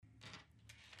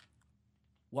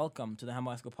Welcome to the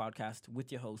Hamasco podcast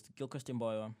with your host, Gilchrist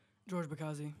Timboyo. George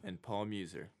Bakazi. And Paul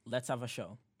Muser. Let's have a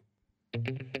show.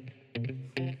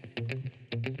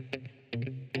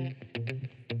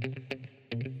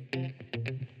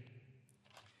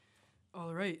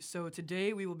 All right, so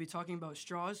today we will be talking about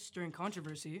straws stirring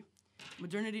controversy,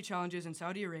 modernity challenges in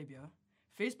Saudi Arabia,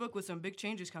 Facebook with some big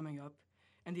changes coming up,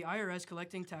 and the IRS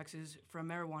collecting taxes from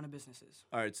marijuana businesses.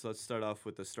 All right, so let's start off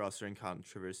with the straw stirring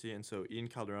controversy. And so Ian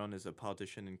Calderon is a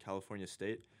politician in California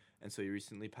state, and so he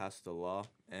recently passed a law,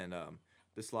 and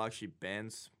this law actually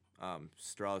bans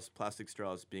plastic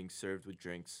straws being served with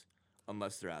drinks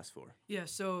unless they're asked for. Yeah,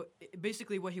 so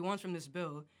basically what he wants from this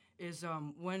bill is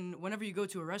whenever you go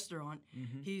to a restaurant,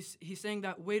 he's saying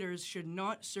that waiters should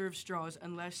not serve straws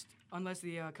unless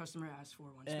the customer asks for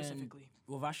one specifically.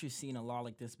 We've actually seen a law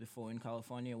like this before in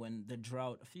California when the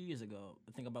drought, a few years ago,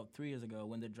 I think about 3 years ago,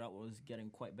 when the drought was getting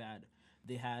quite bad.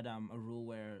 They had a rule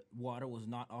where water was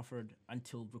not offered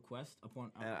until request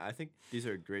upon. And I think these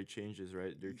are great changes,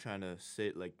 right? They're trying to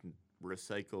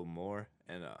recycle more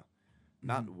and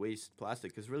not waste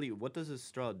plastic. Because really, what does a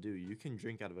straw do? You can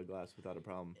drink out of a glass without a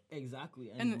problem.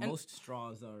 Exactly, and most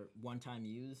straws are one-time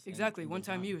use. Exactly,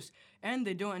 one-time use, and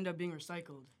they don't end up being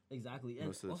recycled. Exactly, and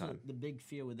Most of the also time. the big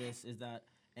fear with this is that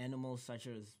animals such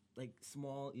as like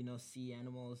small, sea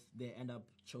animals, they end up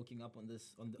choking up on the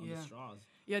straws.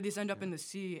 Yeah, these end up in the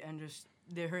sea and just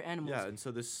they hurt animals. Yeah, and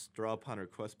so this straw upon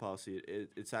request policy,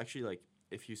 it's actually like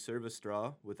if you serve a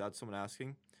straw without someone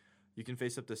asking, you can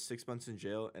face up to 6 months in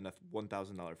jail and a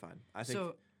 $1,000 fine. I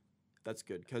think that's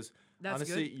good because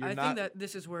honestly, good. you're I not. think that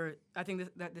this is where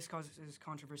that this causes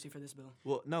controversy for this bill.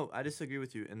 Well, no, I disagree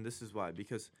with you, and this is why.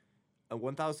 Because a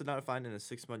 $1,000 fine and a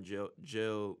 6 month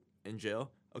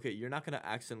jail. Okay, you're not gonna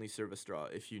accidentally serve a straw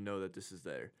if you know that this is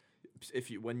there. If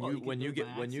you when you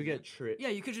get trained. Yeah,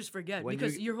 you could just forget When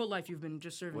because you- your whole life you've been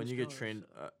just serving. When you get straws. trained,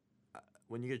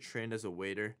 when you get trained as a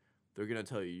waiter, they're gonna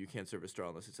tell you can't serve a straw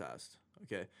unless it's asked.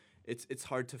 Okay, it's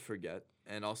hard to forget,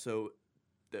 and also,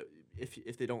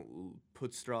 if they don't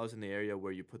put straws in the area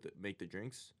where you make the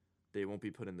drinks, they won't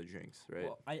be put in the drinks, right?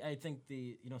 Well, I think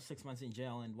the 6 months in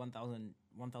jail and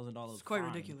 $1,000. It's quite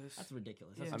fine, ridiculous. That's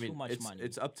ridiculous. Yeah. That's I too mean, much it's money.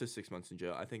 it's up to 6 months in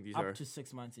jail. I think these up are. to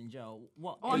 6 months in jail.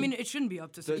 Well, Oh, I mean, it shouldn't be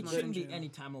up to 6 it months. shouldn't in be jail. any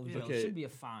time of Yeah. jail. Okay. It should be a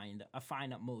fine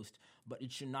at most, but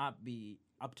it should not be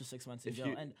up to 6 months in If jail.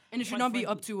 you- And And it should quite not be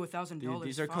frankly- up to $1,000.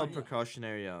 These are called fine.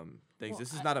 precautionary things. Well,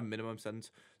 This is not a minimum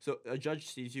sentence. So a judge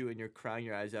sees you and you're crying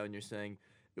your eyes out and you're saying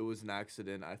it was an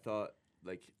accident. I thought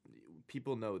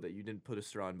people know that you didn't put a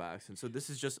straw in by accident. So this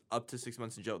is just up to 6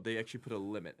 months in jail. They actually put a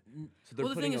limit. So they're Well,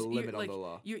 the putting thing a is, limit on the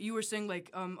law. You were saying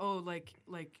like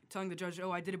telling the judge,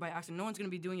 oh, I did it by accident. No one's gonna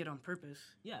be doing it on purpose.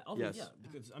 Yeah, Yes. yeah,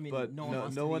 because I mean, But no one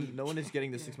wants to be- no one is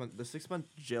getting the Yeah. 6 month. The 6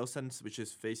 month jail sentence, which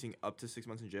is facing up to 6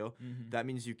 months in jail, Mhm. that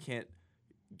means you can't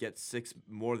get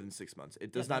more than 6 months.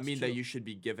 It does Yeah, not that's mean that true. you should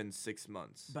be given 6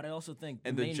 months. But I also think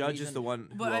And the the main judge is reason- the one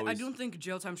who But I always. don't think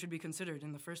jail time should be considered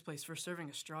in the first place for serving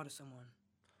a straw to someone,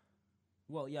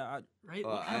 Well, yeah, right?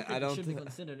 Well, I don't think I it don't should be think-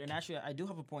 considered. And actually, I do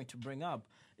have a point to bring up.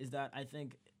 Is that I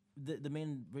think the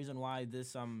main reason why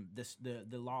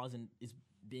the laws is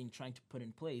being trying to put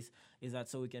in place is that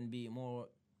so we can be more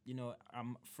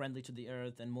friendly to the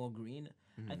earth and more green.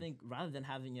 I think rather than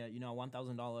having a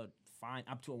 $1,000 fine,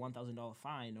 up to a $1,000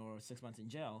 fine or 6 months in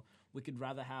jail, we could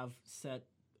rather have set,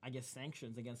 I guess,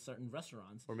 sanctions against certain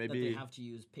restaurants Or that maybe- they have to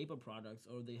use paper products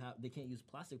or they can't use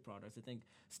plastic products. I think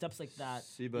steps like that.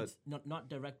 See, but- it's not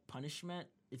direct punishment.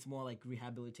 It's more like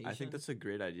rehabilitation. I think that's a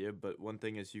great idea, but one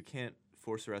thing is you can't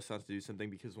force a restaurant to do something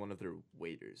because one of their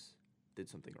waiters did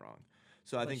something wrong.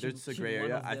 So I But think should- there's a should gray one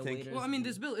area. of I their think waiters- Well, I mean,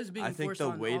 this bill is being I think forced the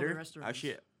on all the waiter restaurants.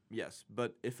 actually yes,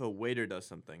 but if a waiter does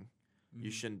something, you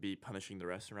shouldn't be punishing the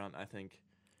restaurant. I think.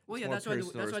 Well, it's yeah, more that's why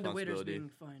personal the waiter's responsibility. being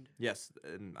fined. Yes,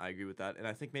 and I agree with that. And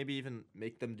I think maybe even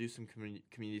make them do some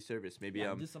community service. Maybe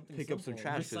do something pick up some simple,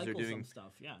 trash because they're recycle doing some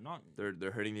stuff. Yeah, not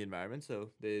they're hurting the environment,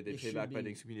 so they pay should back by be-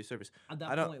 doing some community service. at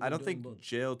that I don't point. I we're don't doing think both.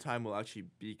 jail time will actually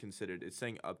be considered. It's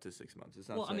saying up to 6 months. It's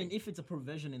not. Well, I mean, saying- if it's a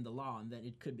provision in the law, then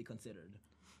it could be considered.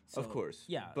 of So, course.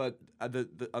 Yeah. But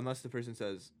unless the person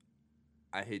says,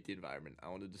 "I hate the environment. I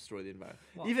want to destroy the environment."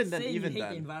 well, even then, saying even you hate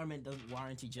then. the environment doesn't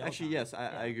warranty jail Actually, time. yes, I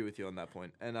Yeah. agree with you on that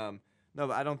point. And no,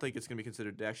 but I don't think it's gonna be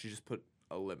considered. They actually just put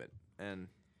a limit, and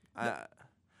Yeah.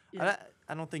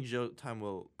 I don't think jail time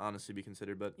will honestly be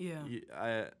considered. But Yeah.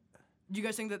 Do you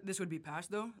guys think that this would be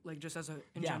passed though? Like just as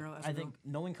in general? As I a bill? think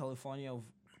knowing California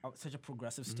of such a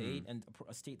progressive Mm-hmm. state and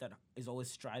a state that is always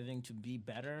striving to be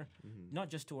better, Mm-hmm. not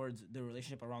just towards the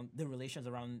relations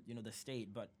around the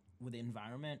state, but with the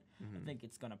environment. Mm-hmm. I think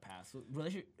it's gonna pass. So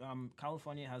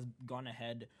California has gone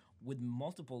ahead with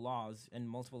multiple laws and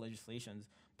multiple legislations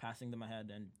passing them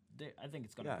ahead, and I think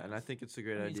it's gonna. Yeah, pass. and I think it's a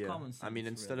great I mean, it's idea. common I mean,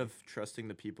 sense, instead really. of trusting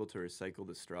the people to recycle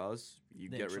the straws, you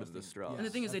They're get rid of the trusting- straws. And the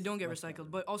thing is, they That's don't get much recycled. better.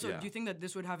 But also, Yeah. do you think that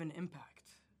this would have an impact,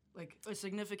 like a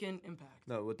significant impact?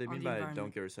 No, what they on mean the by environment?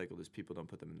 don't get recycled is people don't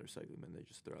put them in the recycling bin; they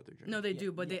just throw out their drink. No, they Yeah,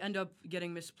 do, but they yeah. end up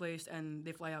getting misplaced and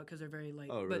they fly out because they're very light.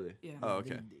 Oh, But, really? yeah. Oh,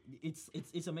 They- okay.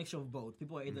 It's a mixture of both.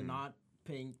 People are either not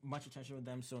paying much attention with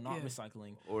them, so not Yeah.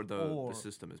 recycling. Or the Or-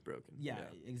 system is broken. Yeah,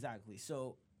 exactly.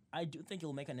 So I do think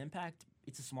it'll make an impact.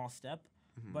 It's a small step,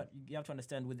 Mm-hmm. but you have to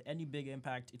understand with any big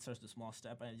impact, it starts with a small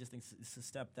step, and I just think it's a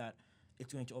step that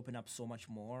it's going to open up so much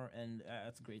more, and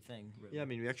that's a great thing. Really. Yeah, I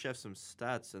mean, we actually have some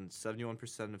stats, and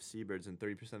 71% of seabirds and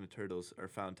 30% of turtles are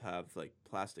found to have like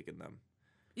plastic in them.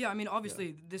 Yeah, I mean,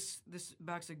 obviously, this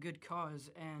backs a good cause,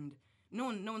 and no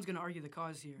one's gonna argue the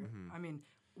cause here. Mm-hmm. I mean,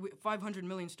 500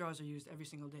 million straws are used every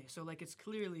single day, so like it's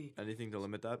clearly Anything to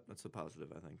limit that, that's a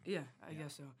positive, I think. yeah, I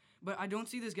guess so. But I don't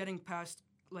see this getting passed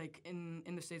like in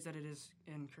the states that it is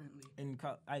in currently.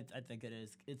 I think it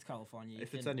is. It's California. You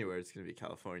If it's can- anywhere, it's gonna be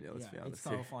California. Let's yeah, be it's honest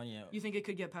here. California. You think it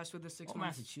could get passed with the 6 Or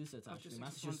months? Massachusetts, Up to actually. 6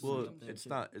 Massachusetts. months. is Well, up there it's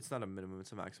too. not a minimum;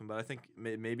 it's a maximum. But I think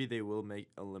maybe they will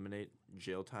eliminate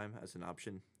jail time as an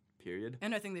option. Period.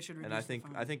 And I think they should reduce And I the think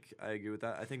fine. I agree with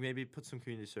that. I think maybe put some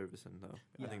community service in though.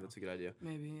 I Yeah. think that's a good idea.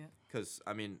 maybe, yeah. Because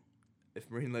I mean,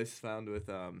 if marine life is found with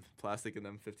plastic in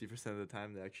them 50% of the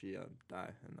time, they actually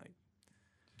die and like.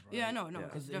 Yeah, no, Yeah. it's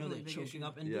Because definitely a they're big choking issue.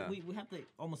 up, and Yeah. we have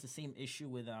almost the same issue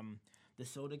with the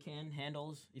soda can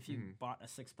handles. If you Mm-hmm. bought a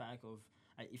 6-pack of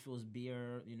if it was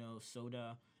beer,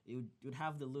 soda, it would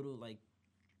have the little like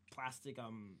plastic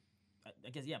I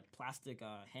guess plastic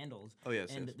handles. Oh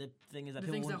yes, And yes. the thing is that The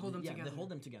people things that wouldn't- hold them yeah, together. they hold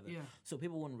them together. Yeah. So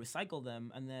people wouldn't recycle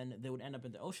them, and then they would end up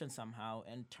in the ocean somehow,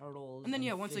 and turtles. And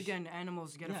then once fish- again,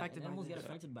 animals get yeah, affected and by animals this. get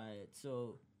affected by it.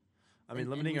 So I mean, and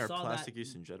limiting we our saw plastic that-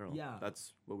 use in general. yeah.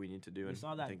 That's what we need to do. we and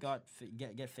saw I that think-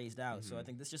 get phased out. So I Mhm.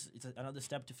 think it's another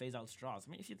step to phase out straws.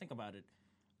 I mean, if you think about it,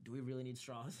 do we really need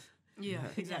straws? Yeah,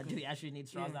 Yeah, exactly. do we actually need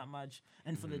straws Yeah. that much?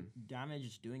 And for the Mm-hmm.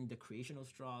 damage doing the creation of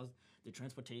straws, the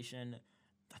transportation,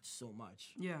 that's so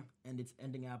much, Yeah. and it's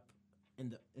ending up in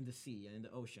the sea and in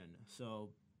the ocean.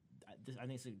 So I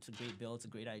think it's a great bill. It's a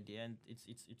great idea, and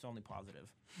it's only positive.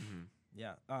 Mhm.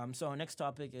 Yeah. So our next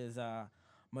topic is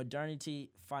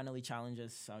modernity finally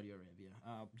challenges Saudi Arabia.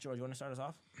 George, you want to start us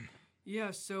off?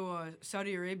 Yeah, so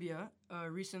Saudi Arabia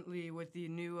recently with the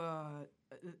new,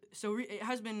 it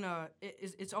has been,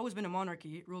 it's always been a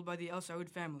monarchy ruled by the Al Saud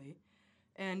family,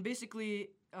 and basically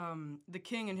the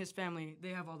king and his family, they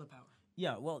have all the power.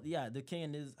 Yeah, well, the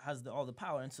king has all the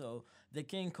power, and so the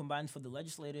king combines for the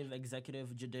legislative,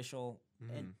 executive, judicial,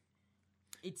 and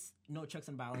it's no checks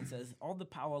and balances. All the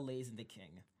power lays in the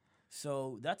king.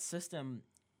 So that system,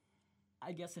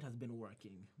 I guess it has been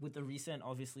working with the recent,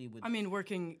 obviously, with I mean,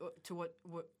 working to what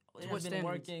it to has what been standards?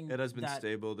 working. It has been that-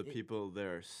 stable. The it- people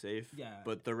there are safe. Yeah.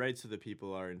 But the rights of the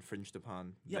people are infringed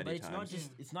upon Yeah, many but it's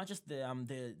times. not just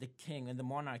the king and the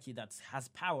monarchy that has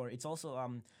power. It's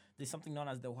also there's something known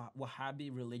as the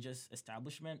Wahhabi religious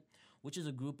establishment, which is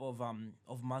a group of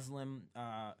Muslim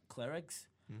clerics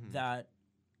that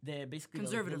they're basically the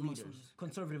Conservative leaders. Muslims.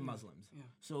 Conservative Yeah, Muslims. yeah.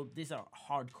 So these are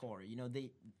hardcore.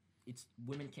 It's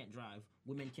women can't drive.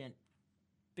 Women can't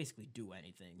basically do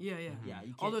anything. Yeah, yeah. Yeah,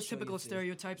 you All can't those show your typical face.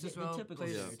 stereotypes as Yeah, the well typical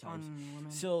placed stereotypes. on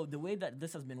women. So the way that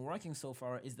this has been working so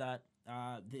far is that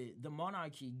the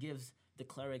monarchy gives the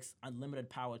clerics unlimited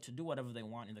power to do whatever they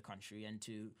want in the country and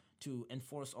to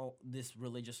enforce all these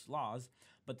religious laws.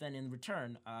 But then in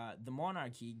return, the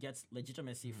monarchy gets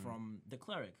legitimacy from the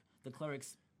cleric. The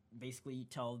clerics basically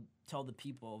tell the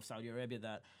people of Saudi Arabia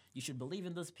that you should believe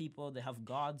in those people. They have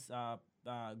God's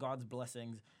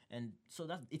blessings, and so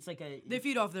that it's like they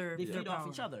feed off they their feed off power.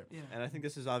 each other. Yeah. And I think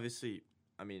this is obviously,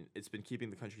 I mean, it's been keeping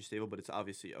the country stable, but it's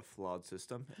obviously a flawed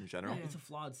system in general. Yeah. It's a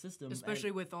flawed system, and-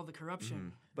 Especially with all the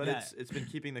corruption. But Yeah. it's been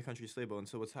keeping the country stable. And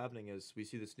so what's happening is we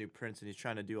see this new prince, and he's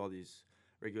trying to do all these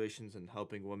regulations and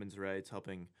helping women's rights,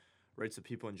 helping rights of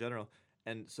people in general.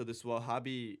 And so this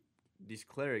Wahhabi, these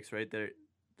clerics, right?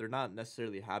 They're not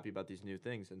necessarily happy about these new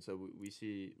things, and so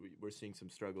we're seeing some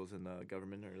struggles in the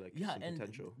government or like Yeah, some and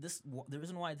potential. the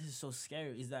reason why this is so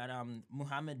scary is that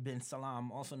Mohammed bin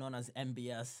Salam, also known as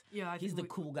MBS, Yeah, I he's think the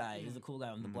we- cool guy. yeah. He's the cool guy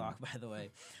on the block, by the way.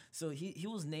 So he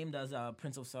was named as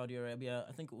Prince of Saudi Arabia.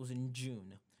 I think it was in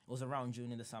June. It was around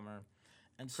June in the summer,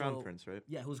 and Crown so, prince, right?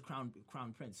 Yeah, he was crown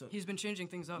prince. So He's been changing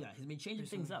things up. yeah, he's been changing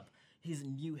things up. He's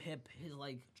new hip. He's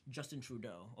like Justin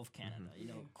Trudeau of Canada.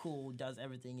 Cool, does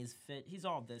everything. He's fit. He's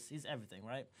all this. He's everything,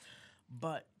 right?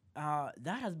 But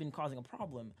that has been causing a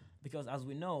problem because, as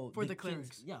we know, For the kings-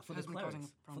 clerics. yeah, for Has the been causing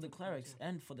clerics, a problem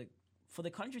and for the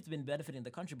country, it's been benefiting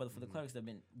the country, but for the clerics, they've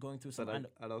been going through some.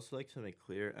 But I'd also like to make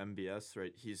clear, MBS,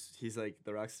 right? He's like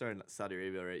the rock star in Saudi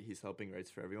Arabia, right? He's helping rights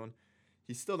for everyone.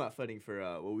 He's still not fighting for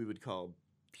what we would call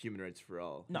human rights for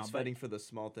all. No, he's but fighting for the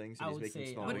small things, I and he's would making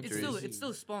say- small But victories. it's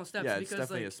still small steps. Yeah, it's because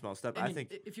definitely like, a small step. I I mean,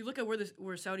 think if you look at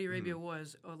where Saudi Arabia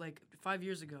was, like 5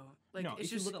 years ago, like no, it's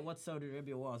if you just look at what Saudi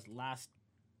Arabia was last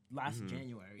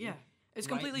January. yeah, it's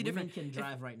right, completely women different. can If-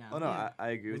 drive right now. Oh no, Yeah. I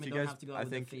agree with Women you don't guys. have to go I with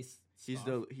their think face he's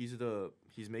scarf.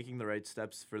 he's making the right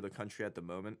steps for the country at the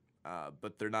moment,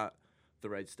 but they're not the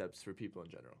right steps for people in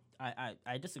general.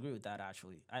 I disagree with that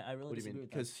actually. I really What do you disagree mean?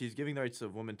 with that. Because he's giving the rights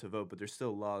of women to vote, but there's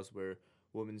still laws where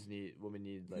women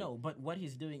need like No, but what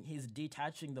he's doing, he's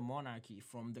detaching the monarchy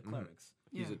from the clerics.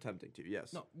 he's Yeah. attempting to.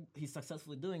 Yes. No, he's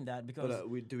successfully doing that because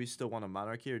But do we still want a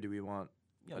monarchy or do we want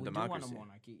yeah, a we democracy? do want a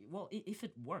monarchy. Well, if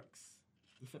it works.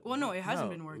 If it Well, no, works. it hasn't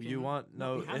No, been working. You want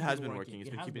No, no? it It hasn't has been been working. working. It's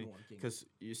It been has keeping been working. because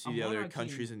you A see the other monarchy-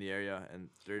 countries in the area and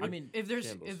they're I mean, if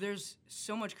shambles. there's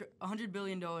so much $100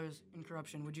 billion in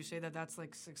corruption, would you say that that's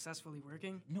like successfully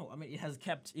working? No, I mean it has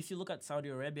kept. If you look at Saudi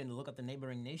Arabia and look at the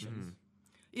neighboring nations,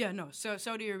 Yeah, no. So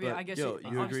Saudi Arabia, But, I guess, yo, it you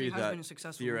obviously agree has that been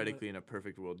successful. theoretically in a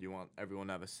perfect world you want everyone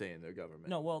to have a say in their government.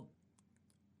 no, well,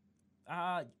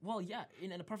 yeah,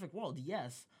 in a perfect world,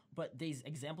 yes, but these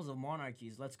examples of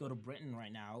monarchies. Let's go to Britain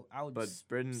right now. I would But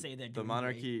Britain, say they're the doing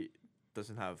monarchy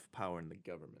doesn't have power in the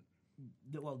government.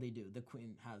 well, they do. The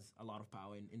queen has a lot of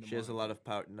power in the. She has a monarchy. lot of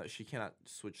power. No, she cannot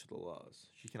switch the laws.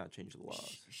 She cannot change the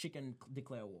laws. She can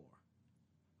declare war.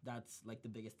 That's like the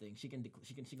biggest thing. She can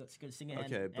sing a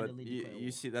Okay, but declare you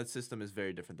war. see that system is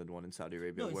very different than the one in Saudi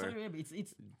Arabia, No, in where Saudi Arabia,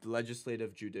 it's. the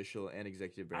legislative, judicial, and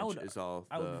executive branch would- is all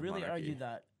I would the really monarchy. argue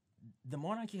that the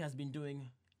monarchy has been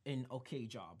doing an okay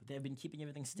job. They've been keeping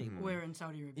everything stable Where in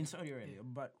Saudi Arabia? in Saudi Arabia,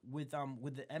 but with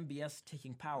the MBS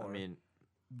taking power, I mean,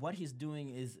 what he's doing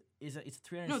is it's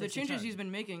 360 No, the changes turn. he's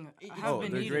been making It- have oh,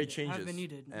 been they're needed. great changes, Have been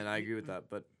needed. and I agree with that.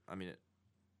 But I mean,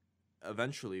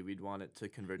 eventually we'd want it to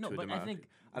convert No, to a but I democracy. think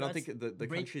I don't let's think the break-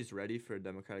 country's ready for a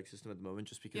democratic system at the moment,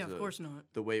 just because Yeah, of course not.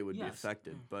 the way it would be Yes.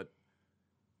 affected. But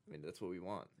I mean, that's what we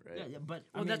want, right? Yeah, but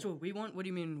Well, I that's mean, what we want. What do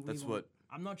you mean? That's we what, want?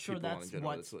 I'm not sure people want in that's general,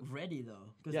 what's that's what- ready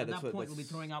though, because Yeah, at that's that what- point we'll be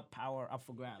that's- throwing out power up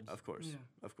for grabs. of course, Yeah.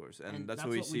 of course, and that's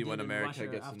what we we see when did in America Russia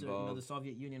gets after, involved. the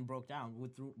Soviet Union broke down.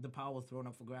 The power was thrown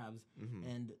up for grabs,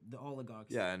 and the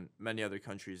oligarchs. Yeah, and many other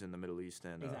countries in the Middle East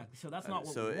and exactly. So that's and not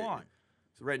what so we want.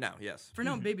 So right now, yes. For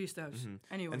now, baby steps.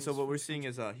 Anyways. And so what we're seeing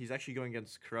is he's actually going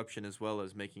against corruption as well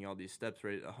as making all these steps.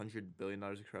 Right, $100 billion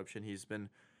of corruption. He's been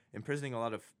imprisoning a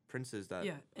lot of princes that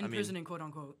Yeah, I mean, imprisoning, quote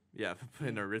unquote. yeah,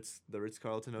 in the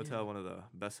Ritz-Carlton Hotel, one of the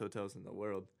best hotels in the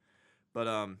world. But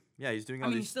yeah, he's doing I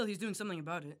all mean, these. he's doing something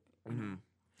about it.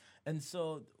 And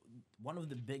so, one of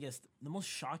the most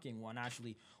shocking one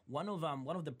actually, one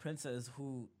of the princes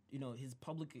who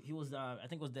he was I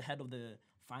think was the head of the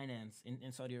finance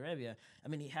in Saudi Arabia. I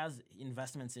mean, he has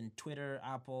investments in Twitter,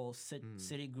 Apple,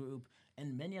 Citigroup,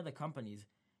 and many other companies.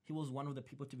 He was one of the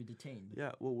people to be detained.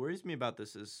 Yeah, what worries me about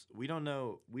this is we don't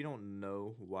know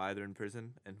why they're in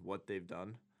prison and what they've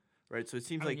done, right? So it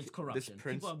seems I mean, like it's corruption. this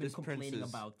prince, People have been this prince complaining is,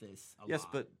 about this a yes,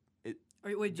 lot. but it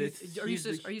Wait, This- are you he's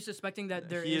the- are you suspecting that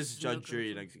there he is is judge, no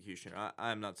jury, and corruption? executioner.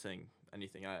 I'm not saying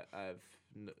anything. I have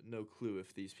no clue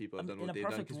if these people have I mean, done in what a they've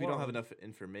done perfect because we don't have world- enough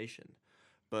information.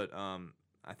 But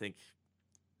I think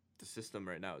the system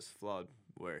right now is flawed,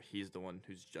 where he's the one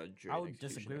who's judge, jury, I and would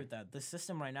disagree executioner. with that. The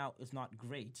system right now is not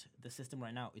great. The system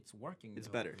right now, it's working. It's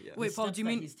though. better, yeah. Wait, The Paul, steps do you that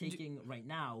mean- he's taking right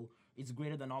now is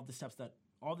greater than all the steps that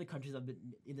all the countries have been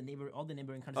in the all the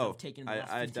neighboring countries Oh, have taken. In the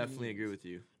last I 15 definitely years, agree with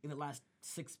you. in the last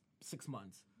six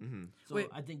months. Mm-hmm. So Wait.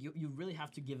 I think you really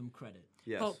have to give him credit.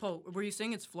 Yes. Paul, were you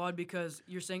saying it's flawed because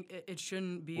you're saying it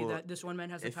shouldn't be Well, that this one man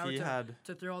has the if power he had,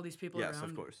 to throw all these people yes, around?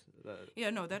 of course.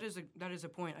 Yeah, no, that is a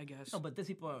point, I guess. No, but these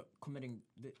people are committing.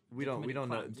 We don't know.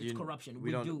 Crimes. Do It's you- corruption. we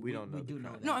don't know We the do know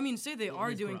crime. that. No, I mean, say they It are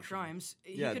is doing corruption. crimes.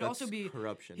 He Yeah, could also that's be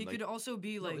corruption. He like, could also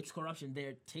be No, like it's corruption.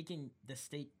 They're taking the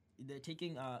state. They're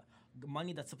taking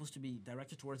money that's supposed to be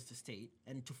directed towards the state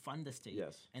and to fund the state.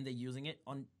 Yes. And they're using it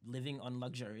on living on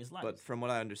luxurious lives. But from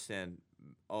what I understand,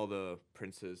 all the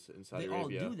princes in Saudi they all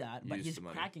Arabia do that, but use he's the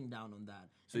money. cracking down on that.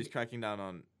 So he's cracking down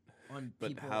on. on But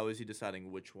people. how is he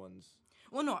deciding which ones?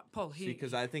 well, no, Paul. He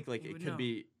Because I think like he it would could know.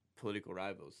 be political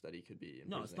rivals that he could be.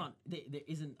 No, it's imprisoning. not. There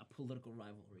isn't a political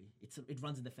rivalry. It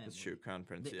runs in the family. That's true, crown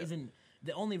prince. There Yeah. isn't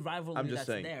the only rivalry I'm just that's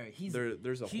saying, there. He's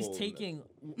there's a he's hole in taking.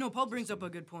 No, Paul brings up a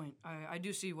good point. I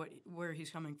do see where he's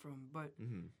coming from, but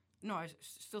no, I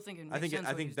still think it makes I think sense I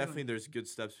what think he's definitely doing. there's good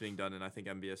steps being done, and I think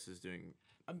MBS is doing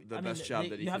the I best job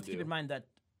that he you have could to keep do. in mind that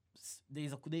there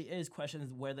is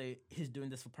questions whether he's doing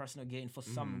this for personal gain for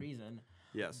some reason,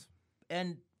 Yes.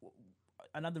 and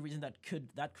another reason that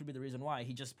could be the reason why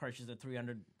he just purchased a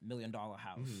 $300 million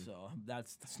house. So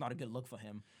that's not a good look for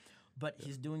him. But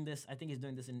he's doing this. I think he's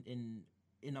doing this in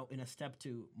a step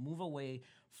to move away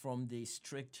from the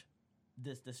strict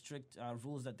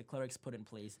rules that the clerics put in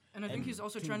place. And I think he's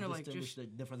also trying to like distinguish just the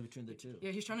difference between the two.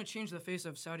 yeah, he's trying to change the face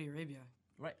of Saudi Arabia.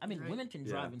 Right. I mean, Right. women can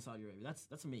Yeah. drive in Saudi Arabia.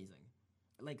 That's amazing.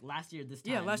 Like last year, this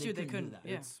time. Yeah, last year they do couldn't. that.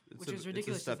 Yeah, It's which a, is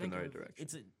ridiculous It's a step to in think the right of.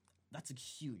 direction. That's a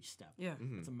huge step. Yeah.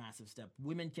 It's a massive step.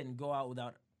 Women can go out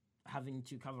without having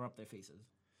to cover up their faces.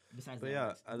 Besides, But their yeah,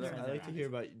 eyes. I'd Besides their like to eyes. hear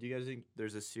about. Do you guys think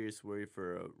there's a serious worry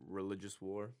for a religious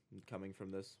war coming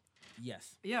from this?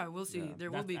 Yes. Yeah, we'll see. Yeah.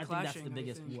 There will be I think clashing. that's the I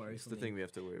biggest think. worry. It's for the me. thing we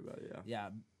have to worry about. Yeah. Yeah,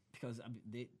 because I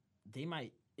mean, they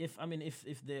might if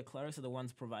the clerics are the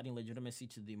ones providing legitimacy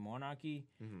to the monarchy,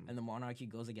 and the monarchy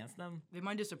goes against them, They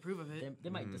might disapprove of it.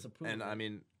 they might disapprove. And of I it.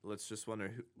 mean, let's just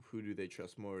wonder who do they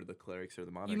trust more, the clerics or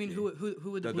the monarchy? You mean who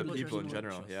would The people people in trust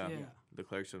more? general, yeah. Yeah. The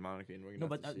clerics or the monarchy, and we're no, gonna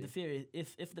but have to the see. fear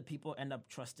is if the people end up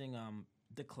trusting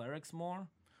the clerics more,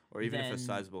 Or even if a then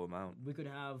sizable amount. we could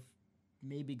have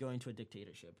maybe going to a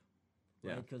dictatorship.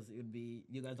 Yeah. Because it would be,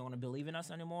 you guys don't want to believe in us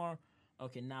anymore.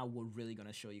 Okay, now we're really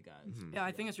gonna show you guys. Yeah,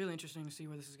 I think it's really interesting to see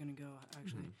where this is going to go,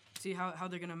 actually. See how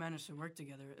they're going to manage to work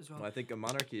together as well. Well, I think a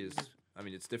monarchy is. I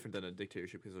mean, it's different than a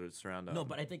dictatorship because it's around. No,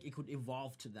 but I think it could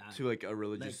evolve to that. to like a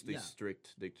religiously yeah.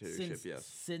 strict dictatorship.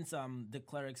 since since the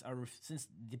clerics since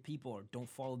the people don't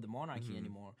follow the monarchy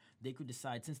anymore, they could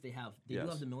decide, since they do Yes.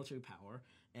 have the military power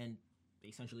and they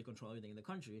essentially control everything in the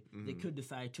country, they could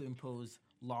decide to impose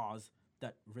laws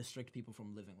that restrict people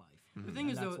from living life. The thing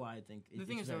And is, that's though, why I think the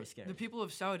thing it's is, very though, scary. the people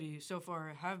of Saudi so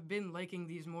far have been liking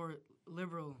these more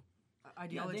liberal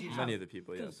ideologies. have. Many of the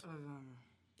people, yes. Because- of,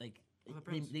 like the they,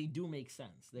 prince. they do make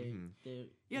sense. They're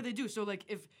yeah, they do. So like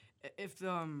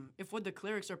if what the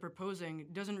clerics are proposing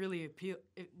doesn't really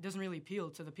appeal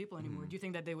to the people anymore, do you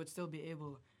think that they would still be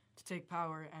able to take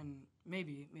power and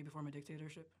maybe form a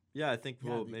dictatorship? Yeah, I think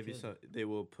Yeah, they maybe could. they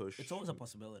will push. it's always a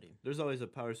possibility. There's always a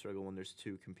power struggle when there's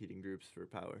two competing groups for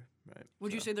power, right?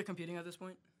 Would you So, say they're competing at this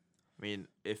point? I mean,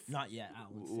 if Not yet. I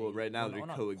would well, say. right now We're they're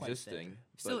not quite there. coexisting.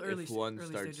 Still but early if one early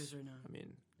starts, stages right now. I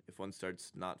mean, if one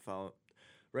starts not follow,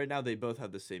 right now they both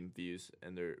have the same views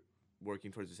and they're working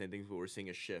towards the same things. But we're seeing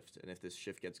a shift, and if this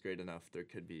shift gets great enough, there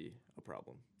could be a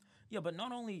problem. Yeah, but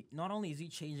not only is he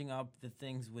changing up the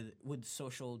things with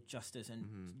social justice and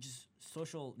just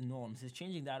social norms, he's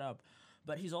changing that up,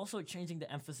 but he's also changing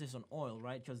the emphasis on oil,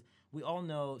 right? Because we all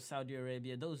know Saudi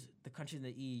Arabia, the countries in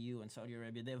the EU and Saudi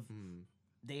Arabia,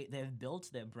 they've built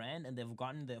their brand and they've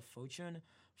gotten their fortune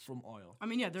from oil. I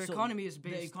mean, yeah, their So economy is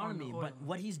based the economy, on oil. but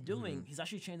what he's doing, he's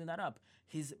actually changing that up.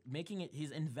 He's making it.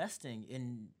 He's investing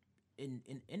in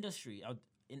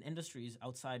industries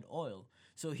outside oil.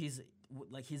 So his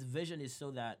vision is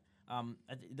so that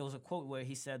there was a quote where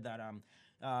he said that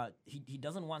he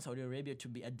doesn't want Saudi Arabia to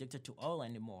be addicted to oil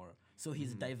anymore. So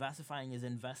he's diversifying his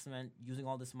investment, using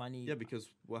all this money. Yeah, because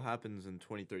what happens in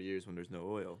 20, 30 years when there's no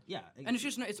oil? Yeah, and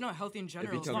it's not healthy in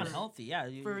general. it's not becomes- healthy. Yeah,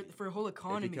 for a whole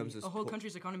economy, becomes as a whole po-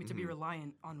 country's economy to be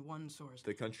reliant on one source.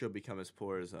 The country will become as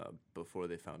poor as before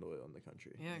they found oil in the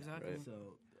country. Yeah, exactly. Right.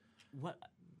 So, what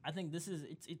I think this is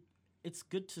it's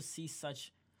good to see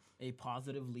such a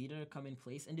positive leader come in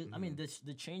place, and I mean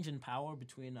the change in power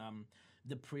between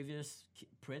the previous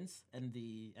prince and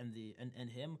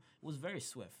him was very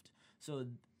swift. So.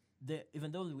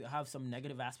 Even though we have some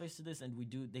negative aspects to this, and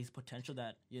there's potential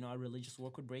that a religious war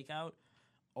could break out.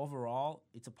 Overall,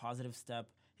 it's a positive step.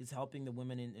 He's helping the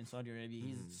women in Saudi Arabia.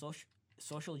 He's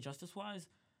social justice wise.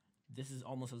 This is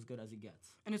almost as good as it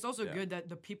gets. And it's also Yeah. good that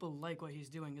the people like what he's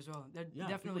doing as well. That Yeah,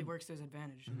 definitely people- works to his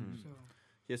advantage. So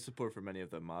He has support for many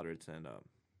of the moderates and the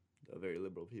very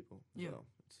liberal people. Yeah. So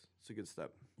it's a good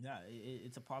step. Yeah,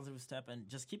 it's a positive step, and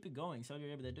just keep it going. Saudi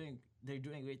Arabia, they're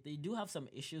doing great. They do have some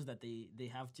issues that they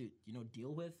have to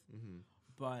deal with,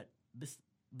 but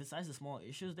besides the small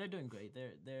issues, they're doing great.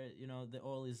 They're the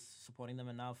oil is supporting them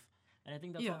enough, and I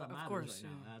think that's Yeah, all that of matters course,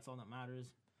 right now. yeah. That's all that matters.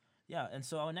 Yeah, and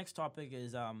so our next topic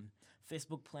is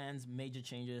Facebook plans major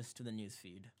changes to the news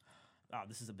feed.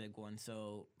 This is a big one.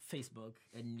 So Facebook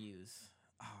and news.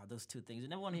 Those two things. You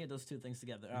never want to hear those two things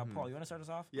together. Paul, you want to start us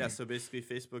off? Yeah, so basically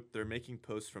Facebook, they're making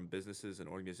posts from businesses and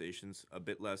organizations a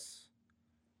bit less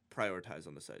prioritized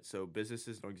on the site. So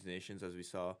businesses and organizations, as we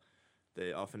saw,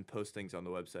 they often post things on the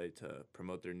website to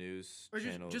promote their news or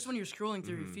channels. just when you're scrolling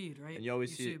through your feed, right? And you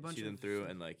always see a bunch them of through,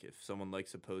 stuff. and like if someone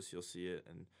likes a post, you'll see it.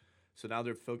 And so now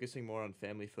they're focusing more on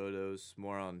family photos,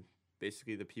 more on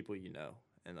basically the people you know,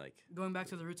 and like Going back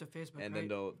to the roots of Facebook, and right? then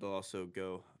they'll also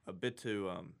go a bit to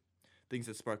things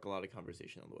that spark a lot of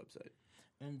conversation on the website.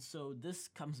 And so this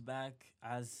comes back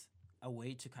as a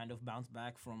way to kind of bounce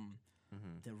back from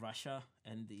the Russia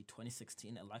and the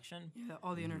 2016 election. Yeah,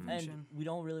 all the And intervention. we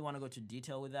don't really want to go to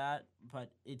detail with that,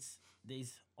 but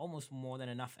there's almost more than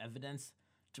enough evidence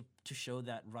to show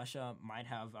that Russia might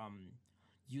have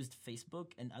used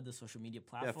Facebook and other social media Yeah,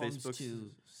 platforms Facebook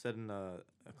to. said in a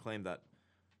claim that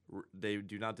they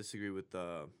do not disagree with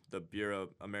the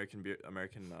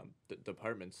American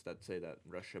departments that say that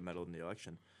Russia meddled in the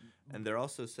election, and they're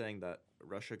also saying that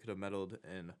Russia could have meddled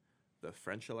in the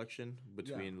French election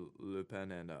between Le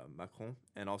Pen and Macron,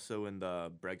 and also in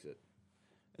the Brexit.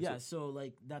 And Yeah, so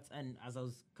like that's, and as I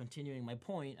was continuing my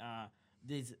point,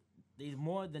 there's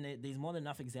more than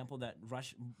enough example that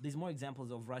there's more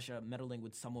examples of Russia meddling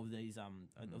with some of these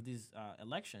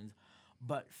elections,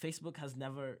 but Facebook has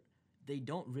never, they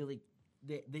don't really,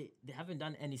 they haven't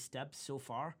done any steps so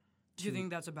far. Do you think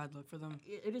that's a bad look for them?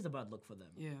 It is a bad look for them.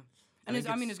 Yeah. I And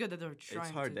think it's good that they're trying. It's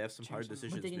hard. To They have some change hard them.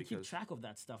 decisions But they can keep because track of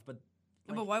that stuff. But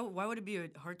Yeah, but why would it be a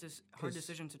hard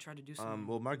decision to try to do something?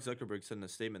 well, Mark Zuckerberg said in a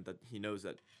statement that he knows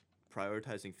that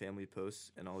prioritizing family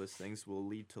posts and all these things will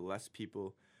lead to less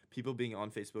people being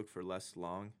on Facebook for less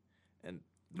long, and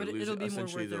But it'll be more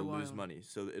essentially worth their they'll lose while. money.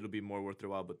 So it'll be more worth their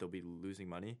while, but they'll be losing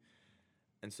money.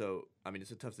 And so, I mean, it's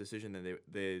a tough decision, and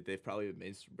they've probably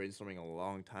been brainstorming a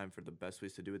long time for the best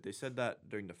ways to do it. They said that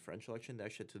during the French election, they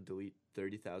actually had to delete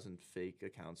 30,000 fake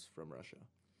accounts from Russia.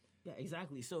 yeah,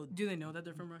 exactly. So Do they know that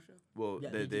they're from Russia? Well, Yeah,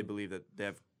 they do. believe that they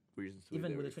have reasons to believe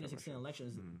even they with the were from 2016 Russia.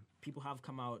 elections, people have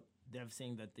come out. They're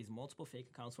saying that there's multiple fake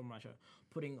accounts from Russia,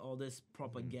 putting all this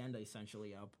propaganda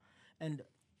essentially up, and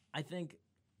I think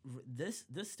this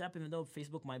step, even though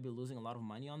Facebook might be losing a lot of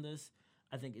money on this,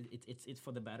 I think it's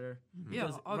for the better. Yeah,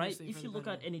 Because, right, obviously if for you the look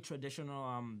better. at any traditional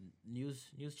news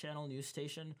channel, news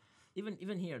station,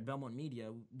 even here at Belmont Media,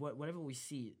 whatever we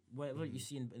see, whatever you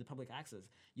see in the public access,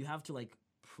 you have to like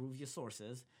prove your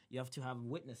sources. You have to have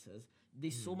witnesses.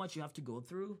 There's so much you have to go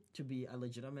through to be a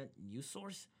legitimate news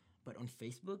source. But on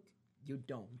Facebook, you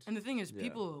don't. And the thing is, Yeah.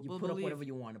 people You will put up believe. whatever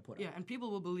you want to put Yeah, up. and people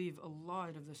will believe a lot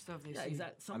of the stuff they Yeah, see.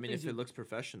 exactly. I mean, if it looks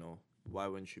professional, why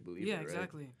wouldn't you believe Yeah, it, right?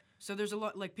 exactly. So there's a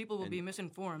lot, like, people will be And-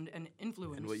 misinformed and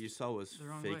influenced. And what you saw was the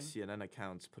wrong fake way. CNN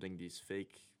accounts putting these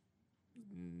fake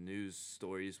news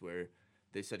stories where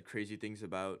they said crazy things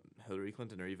about Hillary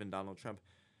Clinton or even Donald Trump.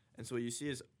 And so what you see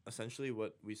is essentially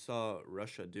what we saw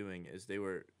Russia doing is they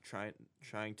were trying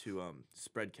to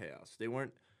spread chaos. They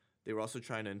were also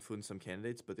trying to influence some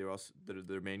candidates, but they were also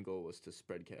their main goal was to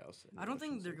spread chaos. in I don't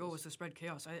think election their goal cycles. was to spread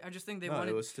chaos. I just think they No, it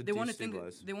wanted was to they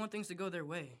destabilize. they want things to go their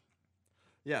way.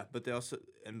 Yeah, but they also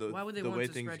Why would they the want way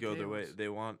to things spread go their way, chaos? they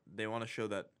want to show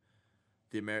that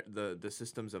the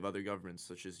systems of other governments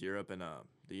such as Europe and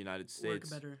the United Work States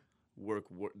better.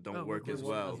 don't Oh, work work as as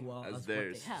well, well as as what they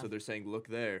theirs. So have. they're saying, look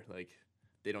there, like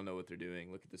they don't know what they're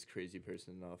doing. Look at this crazy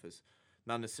person in office.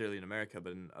 Not necessarily in America,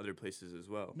 but in other places as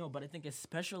well. No, but I think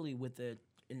especially with the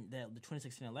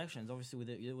 2016 elections, obviously with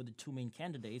the two main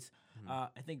candidates, I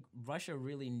think Russia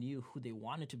really knew who they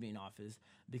wanted to be in office,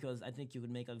 because I think you could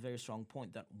make a very strong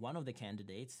point that one of the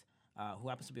candidates, who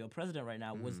happens to be our president right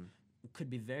now, could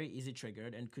be very easy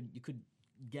triggered, and you could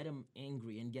get him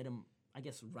angry and get him, I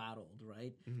guess, rattled,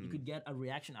 right? You could get a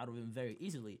reaction out of him very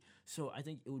easily. So I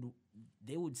think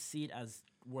they would see it as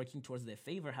working towards their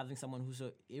favor, having someone who's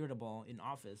so irritable in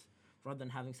office, rather than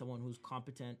having someone who's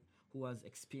competent, who has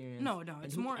experience. No, and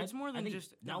it's who- more I- it's more I than think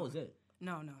just that was it.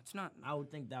 No, it's not. I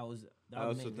would think that was I the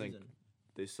also main think reason.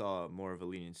 they saw more of a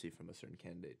leniency from a certain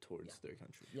candidate towards their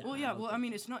country. Well, yeah. Well, I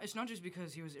mean, it's not just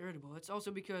because he was irritable. It's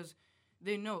also because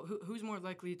they know who's more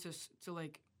likely to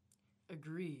like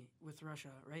agree with Russia,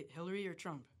 right? Hillary or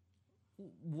Trump?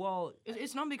 Well,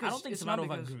 It's not because I don't think it's a not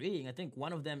matter of because. agreeing. I think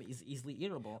one of them is easily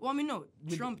irritable. Well, I mean, no.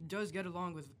 Trump does get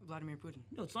along with Vladimir Putin.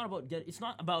 No, it's not about it's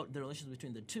not about the relations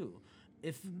between the two.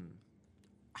 If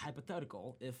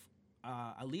hypothetical, if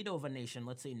a leader of a nation,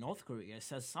 let's say North Korea,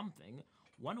 says something,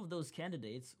 one of those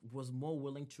candidates was more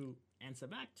willing to answer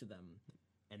back to them,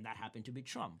 and that happened to be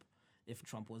Trump. If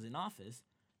Trump was in office,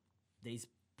 there's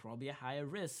probably a higher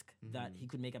risk that he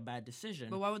could make a bad decision.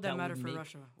 But why would that matter for make-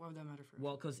 Russia? Why would that matter for?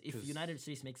 Well, because if United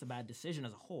States makes a bad decision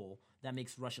as a whole, that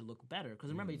makes Russia look better. Because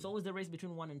remember, it's always the race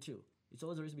between 1 and 2. It's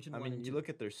always the race between I 1 mean, and 2. you look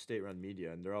at their state-run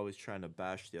media, and they're always trying to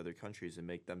bash the other countries and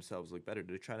make themselves look better.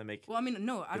 They're trying to make Well, I mean,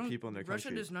 no. I the don't. people in their Russia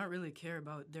country- does not really care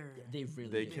about their. they really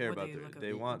they do. care what about they their look at. they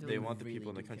They want really, the really people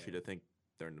in the do country care. to think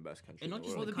they're in the best country. And in not the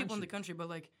just Well, world. the people in the country. country, but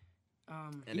like,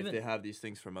 And if Even- they have these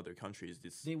things from other countries,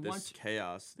 They want this to-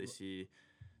 chaos, they see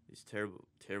these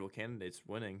terrible candidates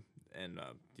winning, and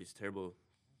these terrible.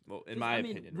 Well, in 'Cause, my I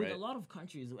mean, opinion, with right? a lot of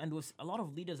countries and with a lot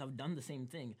of leaders have done the same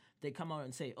thing. They come out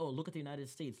and say, "Oh, look at the United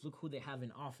States. Look who they have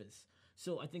in office."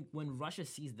 So I think when Russia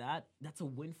sees that, that's a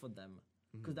win for them.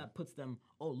 because that puts them.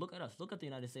 Oh, look at us! Look at the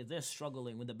United States. They're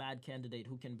struggling with a bad candidate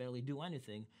who can barely do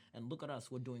anything, and look at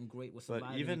us. We're doing great. We're surviving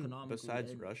But even economically.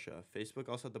 besides and- Russia, Facebook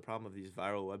also had the problem of these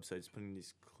viral websites putting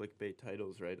these clickbait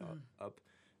titles up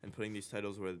and putting these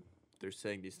titles where they're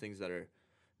saying these things that are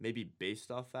maybe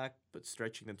based off fact, but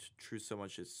stretching them to truth so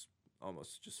much it's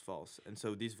almost just false. And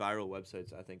so these viral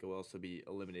websites, I think, will also be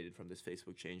eliminated from this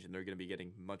Facebook change, and they're going to be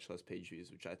getting much less page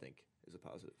views, which I think is a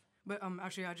positive. But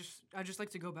actually, I just like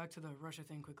to go back to the Russia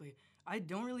thing quickly. I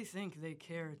don't really think they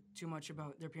care too much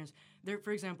about their appearance.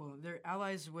 For example, they're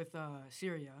allies with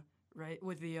Syria, right,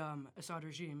 with the Assad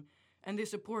regime, and they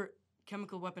support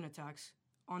chemical weapon attacks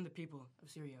on the people of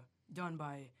Syria done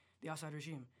by the Assad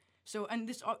regime. So, and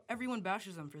this everyone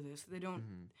bashes them for this. They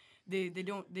don't. They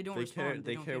don't respond.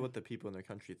 They don't care give- what the people in their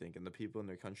country think, and the people in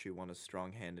their country want a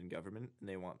strong hand in government, and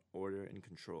they want order and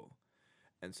control.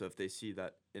 And so if they see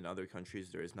that in other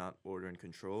countries there is not order and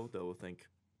control, they will think,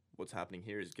 what's happening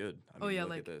here is good. I mean,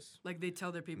 look at this. Like they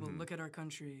tell their people, look at our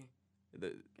country.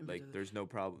 Like, there's no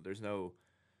problem. There's no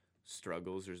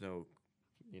struggles. There's no,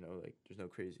 there's no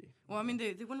crazy. Well, I mean,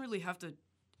 they wouldn't really have to.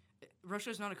 Russia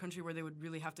is not a country where they would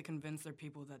really have to convince their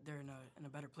people that they're in a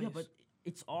better place. Yeah, but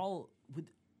it's all with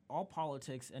all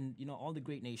politics and all the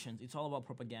great nations. It's all about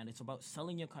propaganda. It's about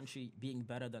selling your country being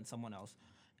better than someone else.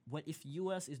 If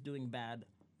U.S. is doing bad,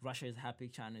 Russia is happy,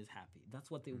 China is happy.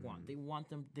 That's what they want. They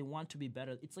want to be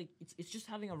better. It's like it's just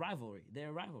having a rivalry. They're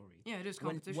a rivalry. Yeah, it is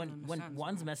competition. When in a sense,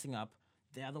 one's but- messing up,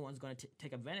 the other one's going to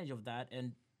take advantage of that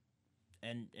and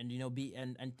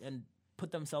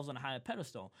put themselves on a higher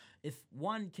pedestal. If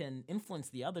one can influence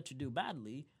the other to do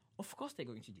badly, of course they're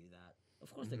going to do that.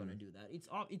 Of course they're going to do that.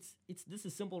 It's this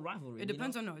is simple rivalry. It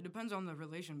depends on the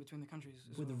relation between the countries.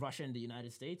 As with well. Russia and the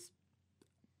United States.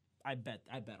 I could bet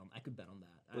on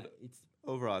that. But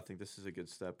overall, I think this is a good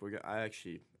step. I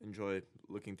actually enjoy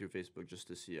looking through Facebook just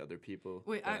to see other people.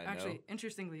 Wait, that I actually, know.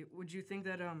 interestingly, would you think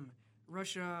that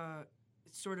Russia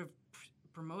sort of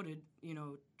promoted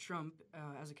Trump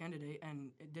as a candidate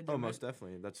and it did? Oh, most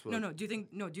definitely. That's what. No. Do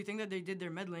you think that they did their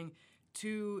meddling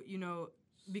to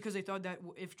because they thought that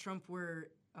if Trump were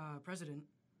president,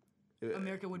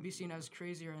 America would be seen as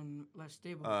crazier and less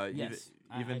stable? Yes,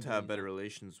 even I to have believe better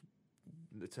relations,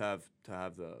 to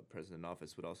have the president in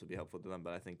office would also be helpful to them.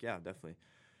 But I think, yeah, definitely.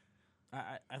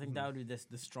 I think that would be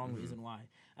the strong reason why.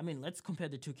 I mean, let's compare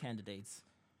the two candidates.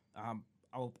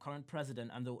 Our current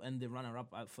president and the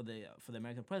runner-up for the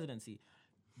American presidency.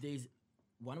 There's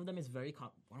one of them is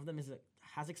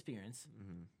has experience.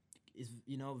 Is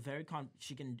very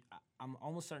she can. I'm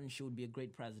almost certain she would be a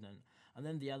great president. And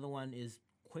then the other one is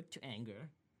quick to anger,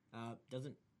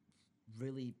 doesn't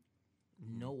really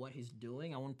know what he's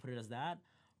doing. I won't put it as that,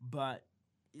 but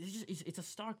it's a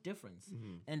stark difference.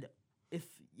 And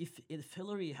if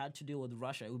Hillary had to deal with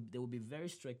Russia, they would be very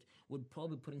strict. Would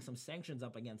probably be putting some sanctions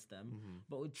up against them.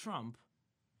 But with Trump,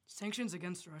 Sanctions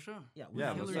against Russia? yeah, Yeah,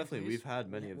 most Hillary definitely. face? We've had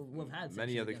many we've had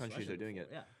many sanctions other against countries Russia are doing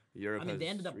before, it. Yeah. Europe I mean, they